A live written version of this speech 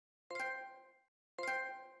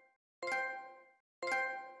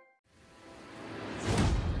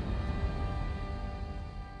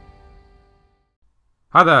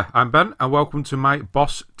Hi there, I'm Ben and welcome to my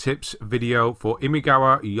boss tips video for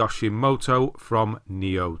Imagawa Yoshimoto from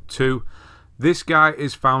Nioh 2. This guy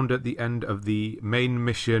is found at the end of the main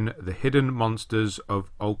mission, The Hidden Monsters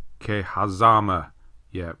of Okehazama.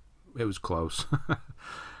 Yeah, it was close.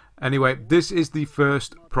 Anyway, this is the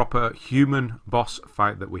first proper human boss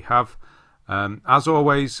fight that we have. As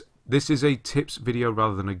always, this is a tips video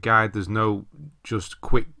rather than a guide. There's no just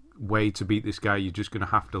quick way to beat this guy. You're just going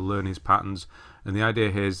to have to learn his patterns, and the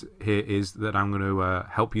idea here is that I'm going to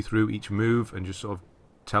help you through each move and just sort of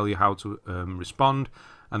tell you how to respond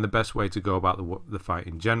and the best way to go about the fight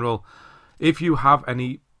in general. If you have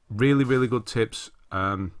any really good tips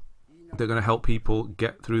they're going to help people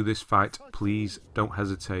get through this fight, please don't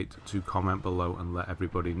hesitate to comment below and let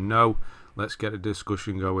everybody know. Let's get a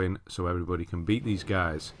discussion going so everybody can beat these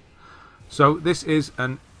guys. So this is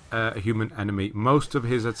a human enemy. Most of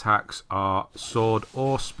his attacks are sword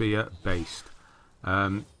or spear based.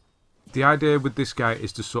 The idea with this guy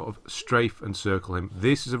is to sort of strafe and circle him.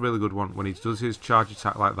 This is a really good one. When he does his charge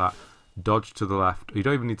attack like that, dodge to the left. You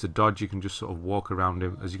don't even need to dodge, you can just sort of walk around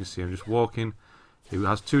him. As you can see, I'm just walking. He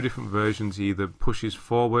has two different versions. He either pushes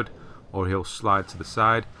forward or he'll slide to the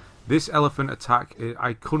side. This elephant attack,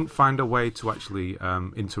 I couldn't find a way to actually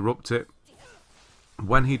interrupt it.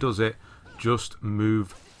 When he does it, just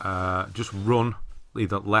move, just run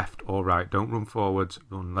either left or right. Don't run forwards,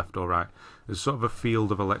 run left or right. There's sort of a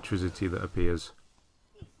field of electricity that appears.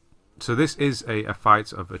 So this is a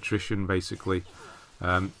fight of attrition, basically.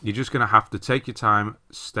 You're just going to have to take your time,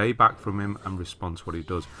 stay back from him, and respond to what he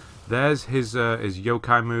does. There's his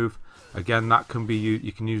yokai move. Again, that can be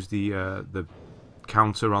you can use the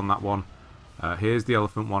counter on that one. Here's the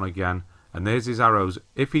elephant one again, and there's his arrows.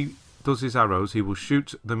 If he does his arrows, he will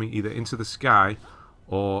shoot them either into the sky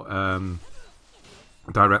or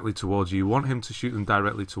directly towards you. You want him to shoot them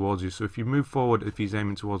directly towards you. So if you move forward, if he's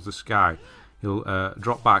aiming towards the sky, he'll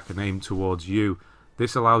drop back and aim towards you.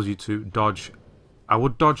 This allows you to dodge. I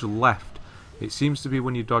would dodge left. It seems to be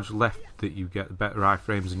when you dodge left that you get better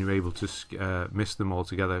iframes and you're able to miss them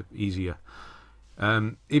altogether easier.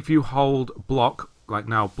 If you hold block, like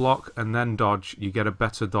now, block and then dodge, you get a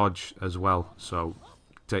better dodge as well. So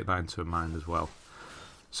take that into mind as well.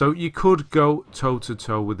 So you could go toe to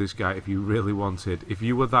toe with this guy if you really wanted. If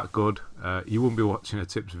you were that good, you wouldn't be watching a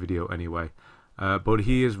tips video anyway. But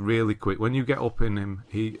he is really quick. When you get up in him,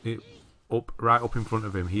 right up in front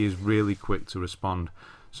of him, he is really quick to respond.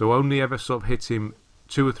 So only ever sort of hit him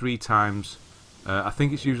 2 or 3 times. I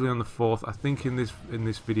think it's usually on the 4th. I think in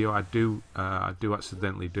this video I do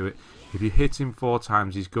accidentally do it. If you hit him 4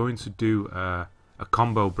 times, he's going to do a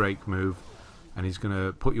combo break move, and he's going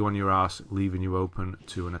to put you on your ass, leaving you open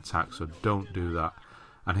to an attack. So don't do that.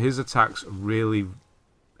 And his attacks really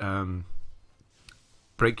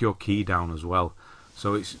break your ki down as well.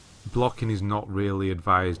 So it's blocking is not really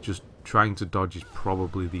advised. Just trying to dodge is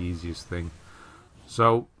probably the easiest thing.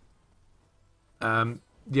 So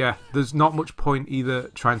yeah, there's not much point either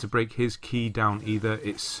trying to break his ki down either.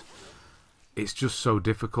 It's just so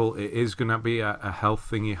difficult. It is going to be a health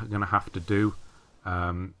thing you're going to have to do.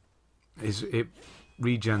 It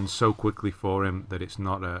regens so quickly for him that it's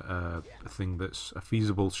not a thing that's a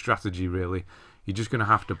feasible strategy really. You're just going to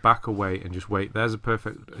have to back away and just wait. There's a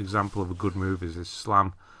perfect example of a good move, is his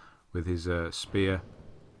slam with his spear.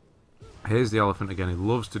 Here's the elephant again. He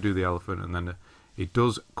loves to do the elephant, and then he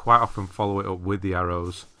does quite often follow it up with the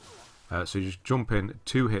arrows. So you just jump in,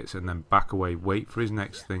 2 hits, and then back away. Wait for his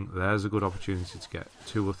next thing. There's a good opportunity to get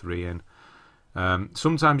 2 or 3 in.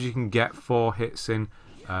 Sometimes you can get 4 hits in.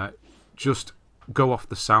 Just go off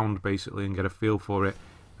the sound basically and get a feel for it.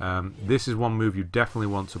 This is one move you definitely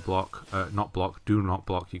want to block. Not block. Do not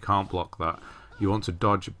block. You can't block that. You want to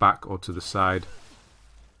dodge back or to the side,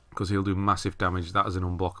 because he'll do massive damage. That is an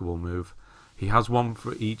unblockable move. He has one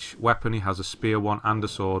for each weapon. He has a spear one and a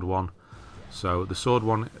sword one. So the sword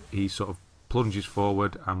one, he sort of plunges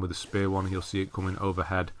forward, and with the spear one, he'll see it coming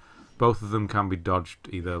overhead. Both of them can be dodged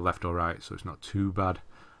either left or right, so it's not too bad.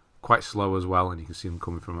 Quite slow as well, and you can see them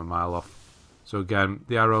coming from a mile off. So again,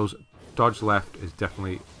 the arrows, dodge left is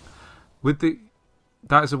definitely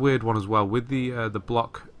that is a weird one as well. With the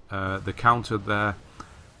block, the counter there,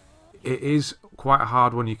 it is quite a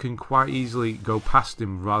hard one. You can quite easily go past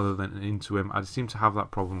him rather than into him. I seem to have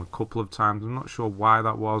that problem a couple of times. I'm not sure why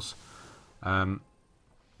that was.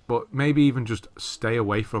 But maybe even just stay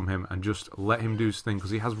away from him and just let him do his thing,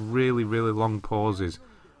 because he has really long pauses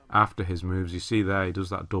after his moves. You see there, he does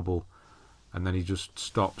that double, and then he just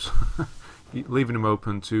stops, leaving him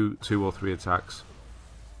open to 2 or 3 attacks.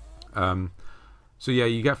 So yeah,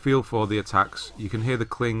 you get feel for the attacks. You can hear the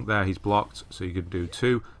cling there, he's blocked, so you can do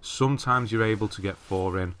 2. Sometimes you're able to get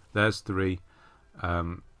 4 in. There's 3.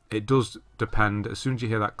 It does depend. As soon as you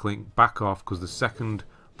hear that clink, back off, because the second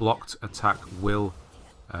blocked attack will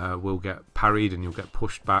get parried and you'll get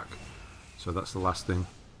pushed back. So that's the last thing.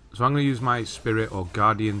 So I'm going to use my spirit or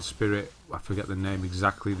guardian spirit. I forget the name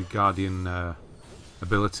exactly. The guardian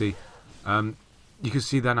ability. You can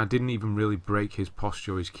see then I didn't even really break his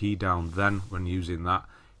posture, his key down then when using that.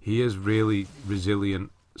 He is really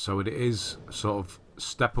resilient. So it is sort of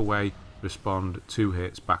step away, respond, 2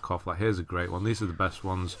 hits, back off. Like here's a great one. These are the best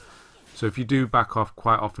ones. So if you do back off,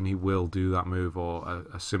 quite often he will do that move or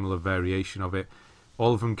a similar variation of it.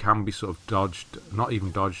 All of them can be sort of dodged, not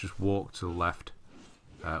even dodged, just walk to the left.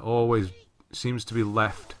 Always seems to be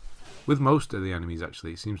left. With most of the enemies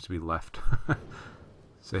actually, it seems to be left.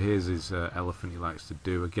 So here's his elephant he likes to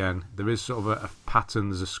do. Again, there is sort of a pattern,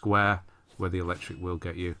 there's a square where the electric will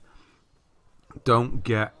get you. Don't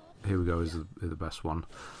get, here we go, is the best one.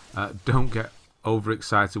 Don't get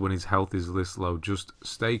overexcited when his health is this low. Just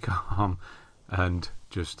stay calm and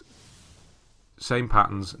just same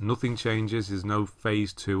patterns. Nothing changes. There's no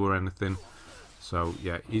phase 2 or anything. So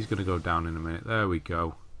yeah, he's going to go down in a minute. There we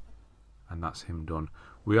go. And that's him done.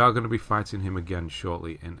 We are going to be fighting him again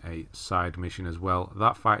shortly in a side mission as well.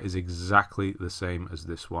 That fight is exactly the same as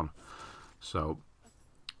this one. So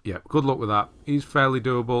yeah, good luck with that. He's fairly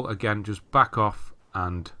doable. Again, just back off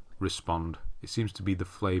and respond. It seems to be the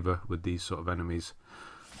flavour with these sort of enemies.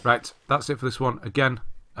 Right, that's it for this one. Again,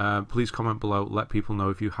 please comment below. Let people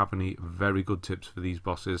know if you have any very good tips for these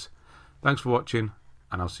bosses. Thanks for watching,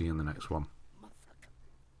 and I'll see you in the next one.